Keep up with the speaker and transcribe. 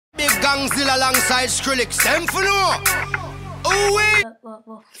Gangzilla alongside Skrillex. Them for no. Oh wait.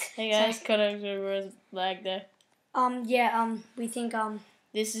 Hey guys, Kodak was lag there. We think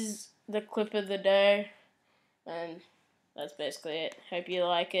This is the clip of the day, and that's basically it. Hope you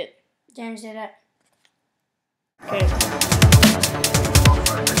like it. James did it. Okay.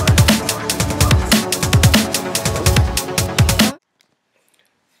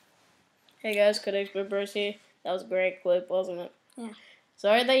 Hey guys, Kodak Bros here. That was a great clip, wasn't it? Yeah.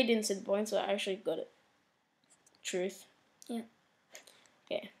 Sorry that you didn't see the points, I actually got it. Truth. Yeah.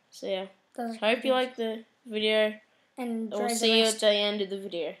 Okay, so yeah. Those Hope you liked the video. and We'll see you at the end of the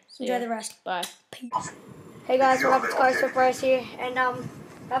video. Enjoy the rest. Bye. Peace. Hey guys, what up? It's Kodak Bros here, and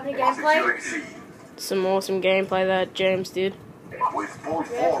having a gameplay. Some awesome gameplay that James did. With full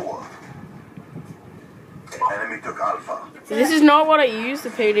forward. Enemy took Alpha. So this is not what I used,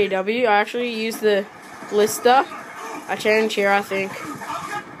 the PDW. I actually used the blister. I changed here, I think.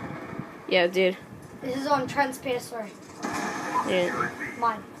 Yeah, I did. This is on Trent's PS3. Yeah.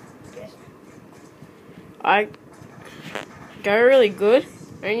 Mine. Yes. I go really good.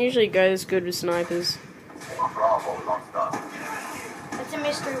 I don't usually go this good with snipers. Bravo, locked up. It's a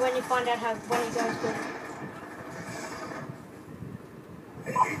mystery when you find out when he goes good.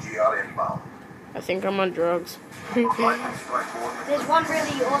 AGR inbound. I think I'm on drugs. There's one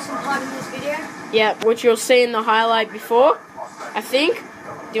really awesome part in this video. Yeah, which you'll see in the highlight before, I think.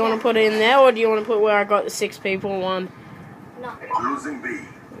 Do you want to put it in there, or do you want to put where I got the 6 people one? No. Losing B.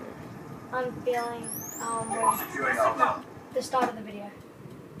 I'm feeling Securing Alpha. the start of the video.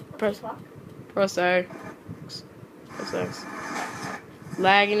 Press What? Press O. Press X.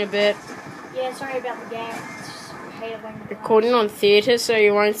 Lagging a bit. Yeah, sorry about the game. It's just, I hate it when it Recording on theatre, so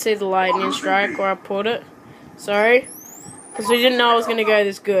you won't see the lightning strike where I put it. Sorry. Because we didn't know I was going to go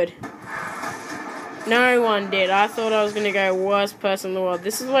this good. No one did. I thought I was going to go worst person in the world.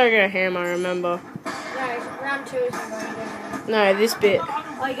 This is where I go ham, I remember. No, round 2 is where you go ham. No, this bit.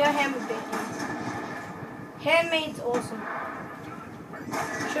 Oh, you go ham a bit. Ham means awesome.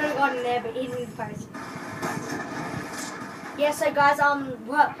 Should have gotten there, but he didn't post. Yeah, so guys,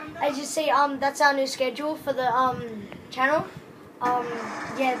 well, as you see, that's our new schedule for the channel.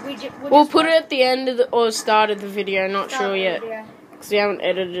 Yeah, We'll put it at the end of the or start of the video. Not sure yet, because we haven't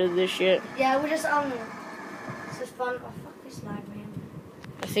edited this yet. Yeah, we're just it's just fun. Oh fuck this lag, man.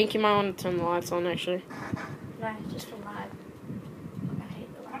 I think you might want to turn the lights on actually. No, just for lag. I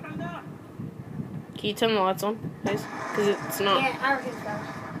hate the lag. Can you turn the lights on, please? Because it's not. Yeah, I reckon so.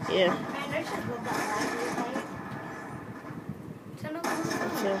 Yeah. Man, I just love that lag. Turn off the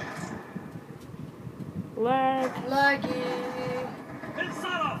lights. Lag. Laggy.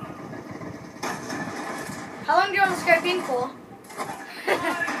 How long do you want to scope in for?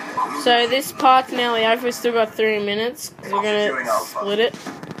 So this part's nearly over. We've still got 3 minutes because we're gonna split it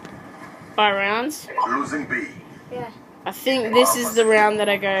by rounds. Losing B. Yeah. I think this is the round that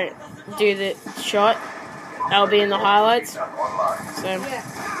I go do the shot. That'll be in the highlights. So Yeah.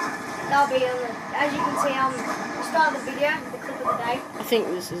 That'll be on the, as you can see, the start of the video, the clip of the day. I think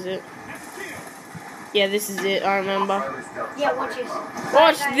this is it. Yeah, this is it. I remember. Yeah, watch this.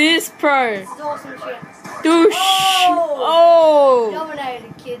 Watch this, pro. This is awesome shit. Douche. Oh.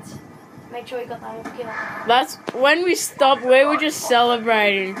 Dominated, kids. Make sure you got that kill. That's when we stopped. We were just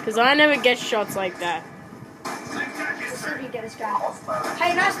celebrating because I never get shots like that. Let's see if you get this guy.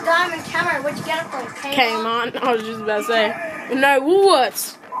 Hey, nice diamond camera. Where'd you get it from? Kmart. I was just about to say. No,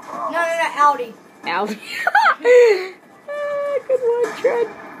 Woolworths. No, Aldi. Aldi. Good one, Tread.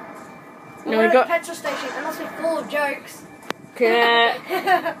 No, we got petrol station. It must be full of jokes. Yeah.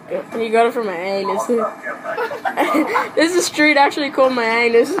 You got it from my anus. There's a street actually called my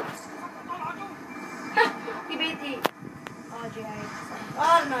anus. You beat the RGA.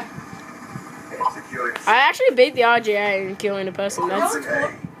 I don't know. I actually beat the RGA in killing a person. That's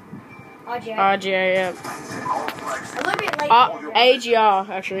RGA. RGA, yeah. A little bit late. AGR,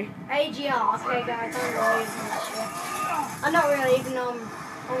 actually. AGR. Okay, guys. I'm not really even almost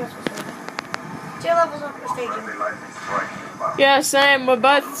persuaded. 2 levels of prestige. Yeah, same. We're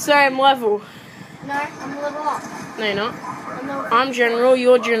both the same level. No, I'm a level up. No, you're not. I'm I'm general,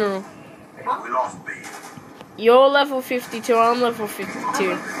 you're general. We lost B. You're level 52, I'm level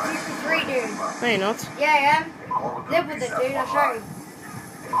 52. I'm 53, dude. No, you're not. Yeah, I am. Live with it, dude. I'll show you.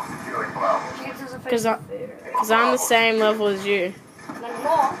 Securing Bravo. Because I'm the same level as you. No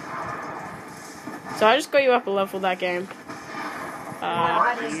more. So I just got you up a level that game.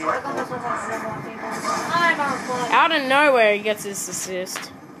 I got myself up to level up, people. I'm on fire. Out of nowhere, he gets this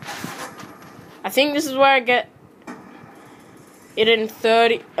assist. I think this is where I get it in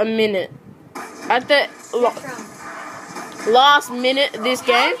a minute. At the last minute of this How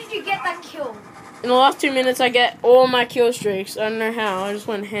game. did you get that kill? In the last 2 minutes, I get all my kill streaks. I don't know how. I just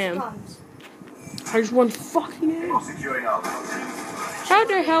went ham. Times. I just went fucking ham. Securing Alpha. How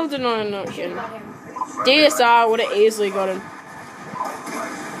the hell did I not get him? Got him. DSR would have easily got him.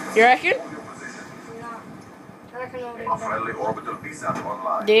 You reckon? No. I reckon I'll do Friendly orbital VSAT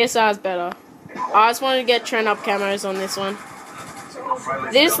online. DSR's better. I just wanted to get trend up camos on this one.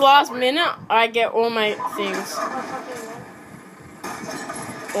 Friendly This last minute, I get all my things.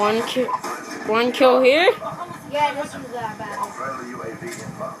 One kill here, Yeah, this was that bad. friendly UAV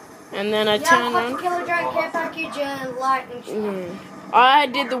inbound. and then I Yeah, turn fucking around. killer drone care package and lightning strike. I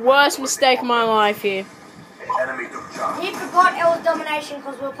did the worst mistake of my life here. Enemy took charge. He forgot it was domination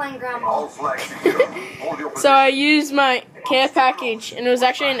because we were playing ground ball. All flags secure. Hold your So I used my care package, and it was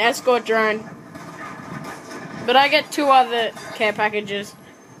actually an escort drone. But I get 2 other care packages,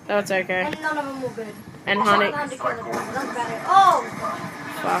 so it's okay. And none of them were good. And honey. That's about it. Oh!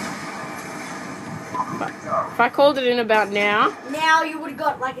 Fuck. If I called it in about now, Now you would have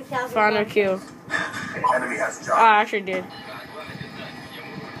got like 1,000. final kill. Enemy has Oh, charge. I actually did.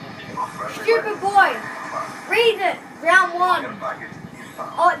 Stupid boy! Read it! Round 1. Package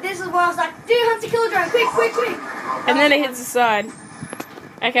inbound. Oh, this is where I was like, do hunter killer drone, quick, quick, quick! And then it hits the side.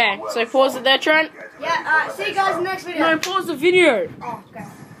 Okay, so pause it there, Trent. Yeah, alright, see you guys in the next video. No, pause the video. Oh, okay.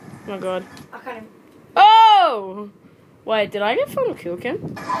 Oh my god. I can't even. Oh! Wait, did I get final kill cam?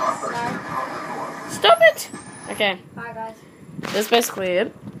 No. Stop it! Okay, Bye, guys. that's basically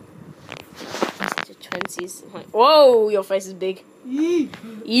it. Whoa, your face is big. Yeah,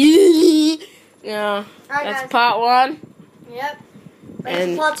 Alright, that's guys. part 1. Yep. And-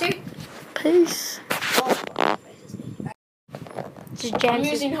 And part 2. Peace. This is I'm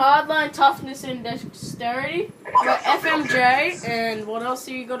using hardline, toughness, and dexterity. I got FMJ, and what else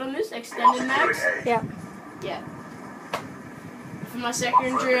do you got on this? Extended max? Yeah. Yeah. For my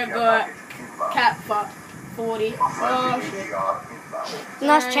secondary, I got Cat 40. Oh shit.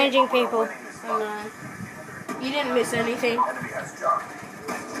 Nice changing people. I know. You didn't miss anything.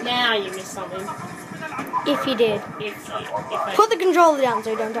 Now you missed something. If you did. If I Put the controller down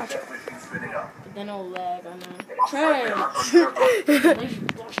so you don't touch it. but then I'll lag, I know.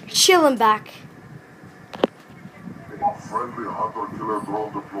 Chilling back. Friendly hunter killer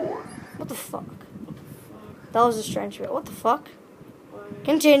drone deployed. What the fuck? That was a strange bit. What the fuck?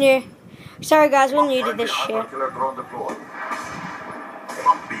 Continue. Sorry guys, we're new to this shit. Hunter killer drone deployed.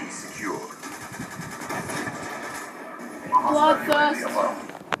 B secure. Bloodthirst.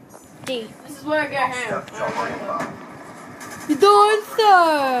 D. This is where I go ham. You don't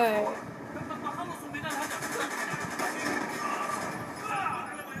say.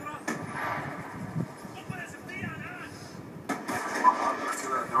 Hunter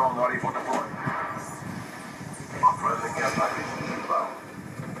killer drone ready for deployment. Friendly care package inbound.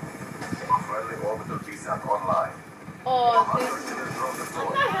 Friendly orbital VSAT online. Oh, Hunter this. killer drone I don't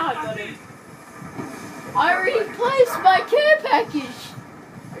deployed. know how I got him. I already placed my care package.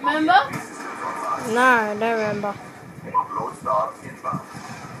 Remember? No, I don't remember. Lodestar inbound.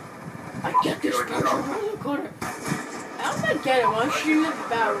 I get this special around the corner. How did I get him? I'm shooting at the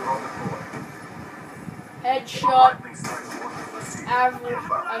barrel. Headshot, Lightning strike orders received. average,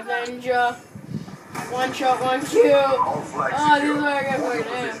 Avenger. One shot, 1 kill. All flags Oh, this is secure. where I get Hold your for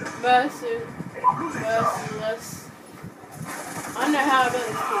now. position. Mercy, Losing charge. merciless. I don't know how I got this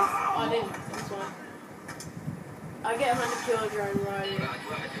kill. Oh, I didn't. This one. I get 100 kill drone right here.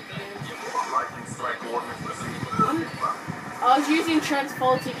 Lightning strike orders received. I was using Trent's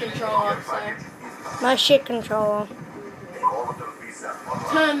faulty controller, so My shit controller. Orbital VSAT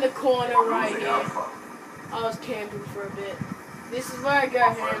online. turn the corner right Losing here. Alpha. I was camping for a bit. This is where I go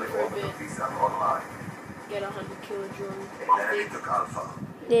ham Friendly for a orbital bit. VSAT online. Get 100 kill drone. Enemy took Alpha.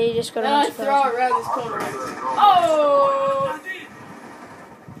 Yeah, you just got Then I to throw it around this corner. Oh!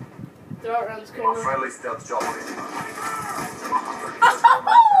 Throw it around this corner. Friendly stealth chopper inbound.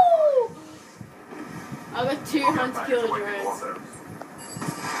 I got 200 kill drones. I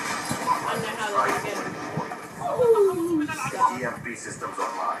don't know how they're gonna get them. EMP systems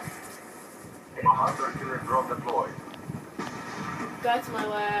online. Hunter killer drone deployed. Guy to my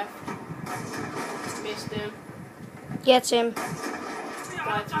left. Missed him. Gets him.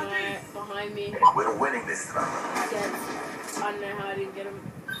 Guy to my right. Behind me. We're winning this round. Gets. I don't know how I didn't get him.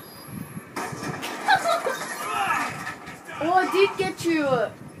 Oh, I did get you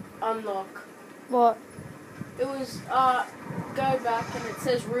a unlock. What? It was, go back and it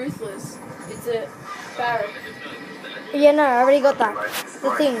says ruthless. It's a barrack. Yeah, no, I already got that.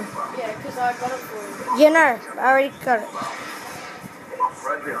 The thing. Yeah, because I got it for you. Yeah, no, I already got it.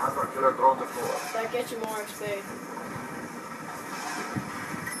 Friendly hunter killer drone deployed. That gets you more XP.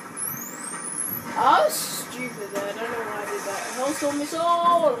 Missile,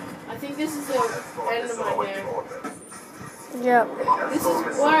 missile! I think this is the end of my game. Yep. This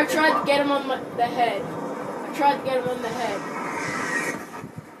is where I tried to get him on the head. I tried to get him on the head.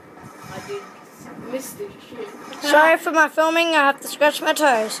 I did. Missed it, shit. Sorry for my filming, I have to scratch my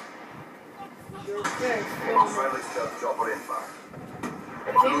toes. You're very Friendly stealth chopper inbound.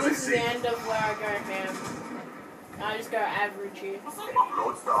 I think this is the end of where I go ham. I just go average here.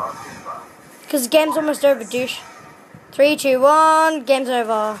 Lodestar inbound. Because the game's almost over, douche. 3, 2, 1, game's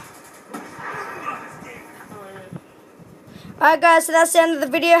over. Alright guys, so that's the end of the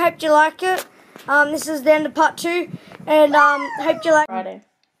video. Hope you like it. This is the end of part 2. And hope you like Friday.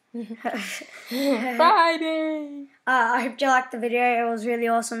 Friday! I hope you liked the video. It was really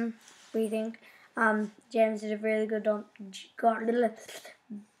awesome. What do you think? James did a really good job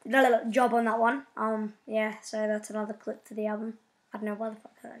on that one. Yeah, so that's another clip for the album. I don't know why the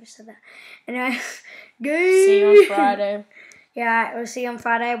fuck I just said that. Anyway, See you on Friday. Yeah, we'll see you on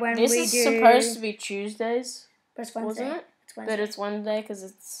Friday when This we is do. supposed to be Tuesdays, But it's Wednesday. wasn't it? It's Wednesday. But it's Wednesday because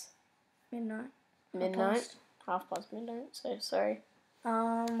it's midnight. midnight. Half past midnight, so sorry.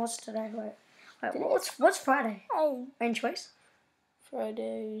 What's today? Wait, what's Friday? Oh. Main choice.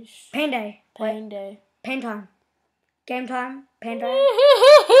 Friday. Pain day. Pain day. Pain time. Game time. Pain day.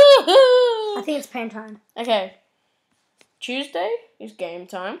 I think it's pain time. Okay. Tuesday is game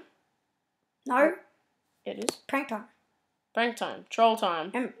time. No, It is. prank time. Prank time. Troll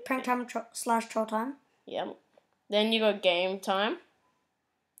time. And prank time slash troll time. Yep. Then you got game time.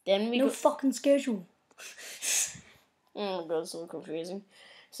 Then we No got... fucking schedule. Oh my god, it's so confusing.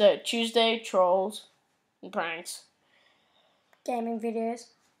 So, Tuesday, trolls and pranks. Gaming videos.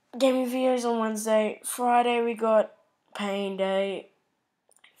 Gaming videos on Wednesday. Friday, we got pain day.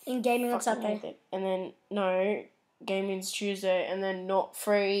 In gaming on Fucking Saturday. hate it. And then, no, gaming's Tuesday. And then not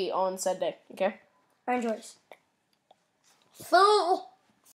free on Saturday. Okay? Own choice. Fool!